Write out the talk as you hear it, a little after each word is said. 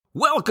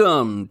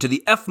Welcome to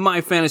the F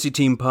My Fantasy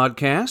Team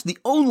podcast, the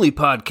only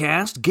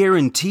podcast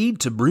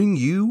guaranteed to bring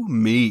you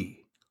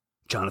me,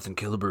 Jonathan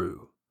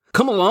Killebrew.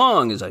 Come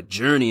along as I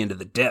journey into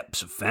the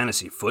depths of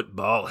fantasy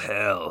football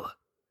hell.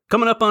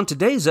 Coming up on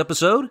today's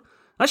episode,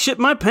 I shit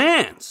my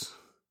pants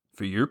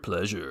for your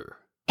pleasure.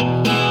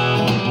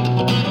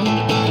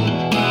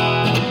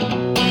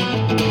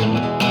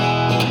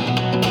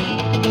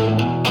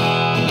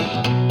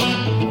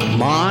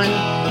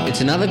 It's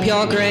another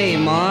pure gray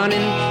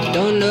morning,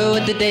 don't know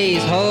what the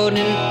day's holding,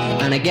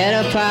 and I get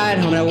up right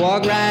home and I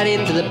walk right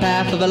into the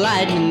path of a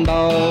lightning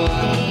bolt.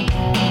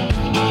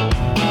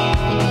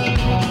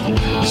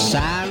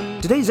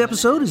 Today's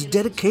episode is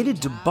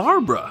dedicated to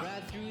Barbara.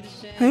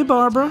 Hey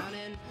Barbara,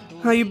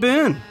 how you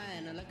been?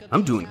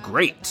 I'm doing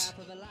great.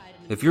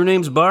 If your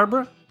name's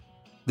Barbara,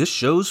 this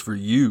show's for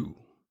you.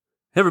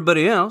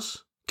 Everybody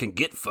else can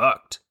get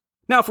fucked.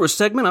 Now for a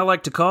segment I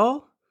like to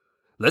call,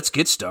 Let's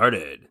Get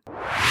Started.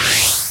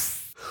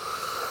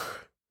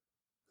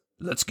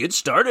 Let's get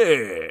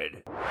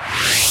started.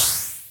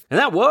 And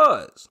that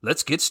was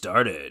Let's Get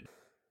Started.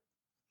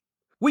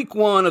 Week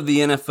 1 of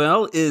the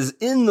NFL is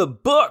in the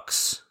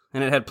books,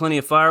 and it had plenty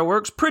of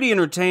fireworks, pretty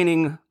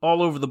entertaining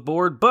all over the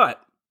board, but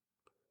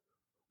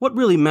what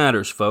really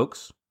matters,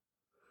 folks?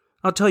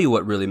 I'll tell you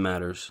what really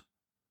matters.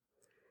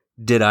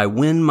 Did I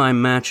win my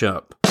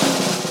matchup?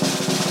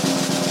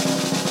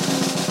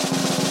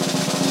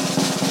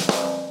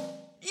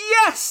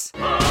 Yes!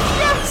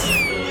 Yes!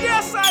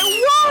 Yes, I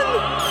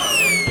won!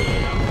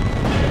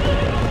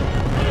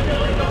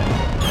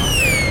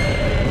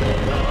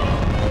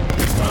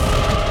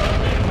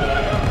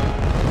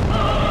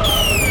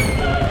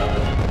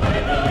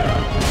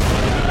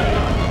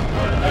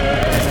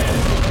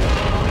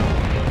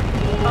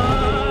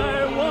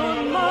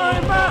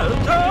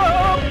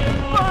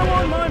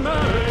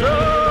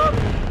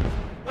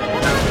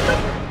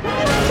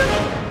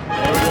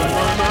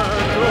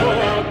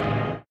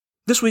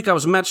 This week I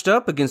was matched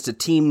up against a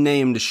team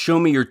named Show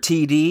Me Your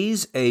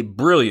TDs, a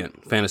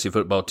brilliant fantasy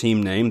football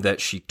team name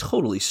that she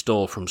totally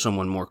stole from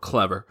someone more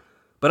clever.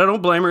 But I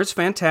don't blame her, it's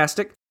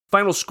fantastic.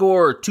 Final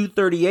score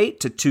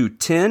 238 to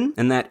 210,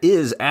 and that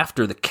is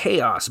after the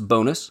chaos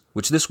bonus,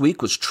 which this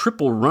week was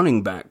triple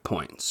running back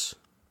points.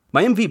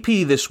 My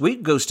MVP this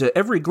week goes to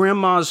every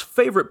grandma's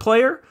favorite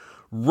player,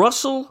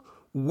 Russell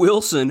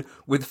Wilson,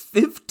 with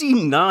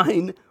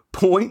 59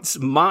 points.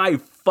 My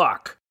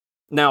fuck.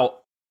 Now,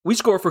 we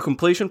score for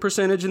completion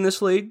percentage in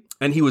this league,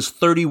 and he was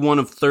 31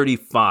 of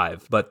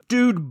 35, but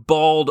dude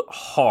balled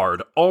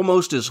hard,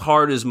 almost as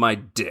hard as my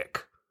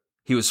dick.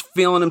 He was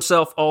feeling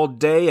himself all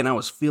day, and I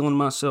was feeling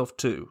myself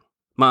too.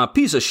 My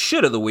piece of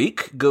shit of the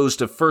week goes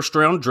to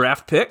first-round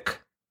draft pick,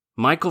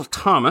 Michael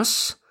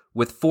Thomas,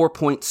 with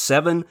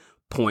 4.7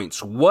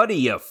 points. What do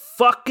you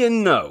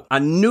fucking know? I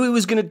knew he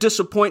was going to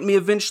disappoint me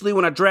eventually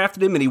when I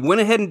drafted him, and he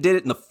went ahead and did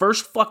it in the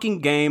first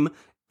fucking game.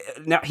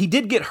 Now, he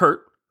did get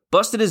hurt.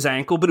 Busted his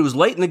ankle, but it was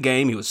late in the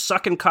game. He was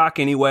sucking cock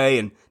anyway,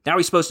 and now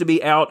he's supposed to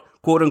be out,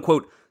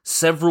 quote-unquote,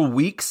 several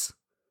weeks.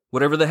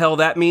 Whatever the hell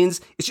that means.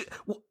 It's just,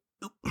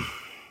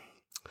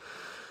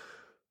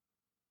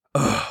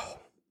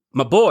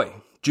 my boy,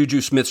 Juju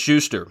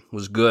Smith-Schuster,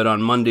 was good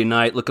on Monday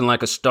night, looking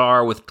like a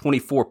star with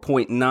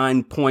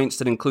 24.9 points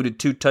that included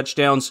 2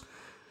 touchdowns.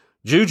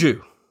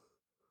 Juju,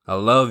 I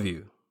love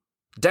you.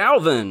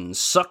 Dalvin,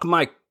 suck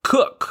my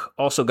cook,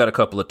 also got a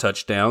couple of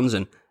touchdowns,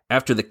 and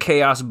after the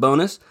chaos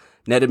bonus,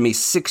 netted me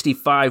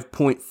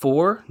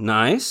 65.4.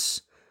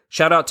 Nice.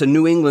 Shout out to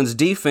New England's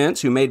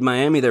defense, who made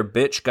Miami their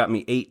bitch, got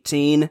me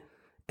 18.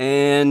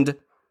 And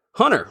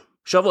Hunter,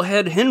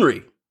 Shovelhead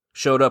Henry,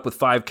 showed up with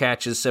 5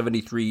 catches,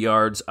 73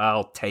 yards.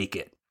 I'll take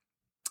it.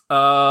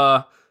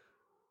 All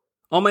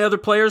my other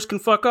players can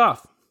fuck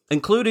off,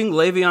 including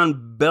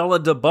Le'Veon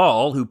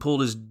Bell, who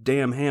pulled his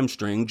damn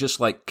hamstring, just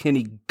like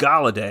Kenny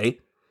Golladay.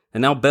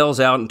 And now Bell's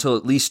out until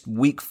at least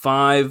week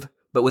 5.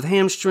 But with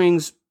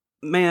hamstrings,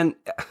 man,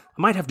 I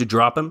might have to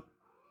drop him.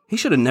 He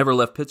should have never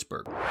left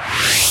Pittsburgh.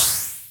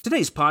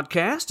 Today's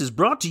podcast is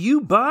brought to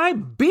you by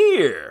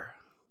beer.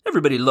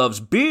 Everybody loves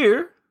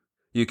beer.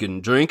 You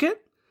can drink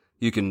it,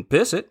 you can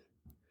piss it,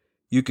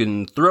 you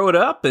can throw it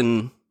up,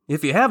 and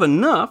if you have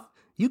enough,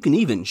 you can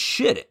even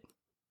shit it.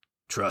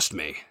 Trust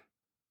me.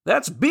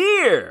 That's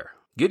beer.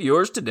 Get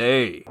yours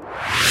today.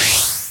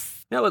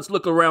 Now let's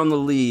look around the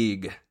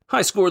league.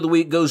 High score of the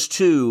week goes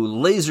to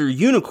Laser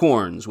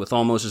Unicorns with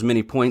almost as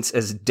many points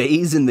as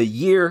days in the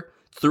year,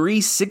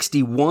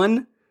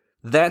 361.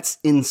 That's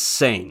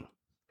insane.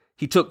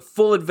 He took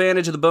full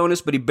advantage of the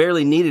bonus, but he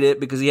barely needed it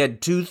because he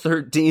had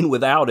 213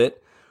 without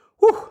it.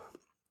 Whew.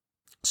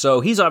 So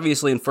he's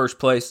obviously in first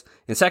place.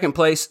 In second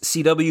place,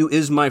 CW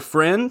is my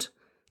friend.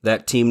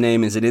 That team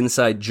name is an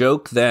inside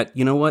joke that,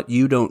 you know what,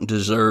 you don't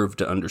deserve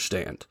to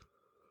understand.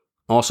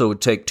 Also would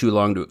take too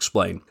long to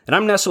explain. And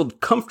I'm nestled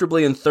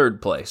comfortably in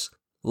third place.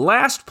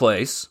 Last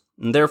place,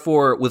 and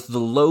therefore with the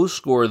low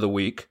score of the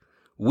week,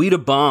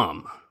 Weeda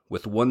Bomb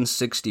with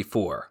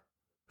 164.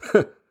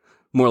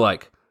 More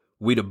like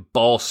Weeda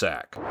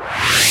Ballsack.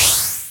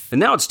 And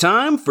now it's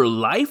time for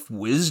Life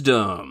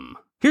Wisdom.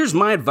 Here's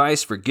my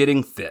advice for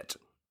getting fit.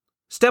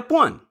 Step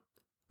 1,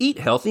 eat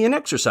healthy and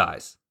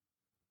exercise.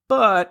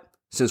 But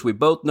since we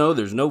both know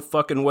there's no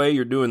fucking way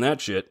you're doing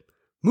that shit,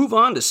 move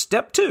on to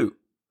step 2,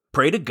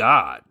 pray to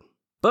God.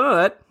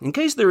 But in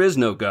case there is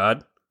no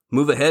God,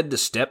 move ahead to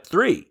step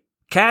 3,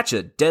 catch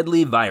a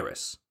deadly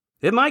virus.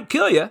 It might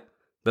kill you,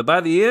 but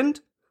by the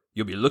end,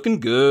 you'll be looking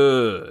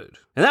good.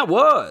 And that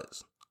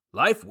was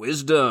Life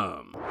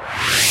Wisdom.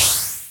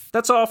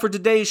 That's all for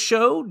today's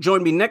show.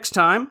 Join me next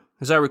time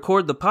as I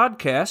record the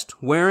podcast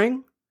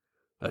wearing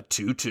a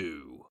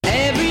tutu.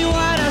 Everyone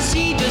I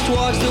see just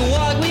walks the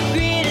walk with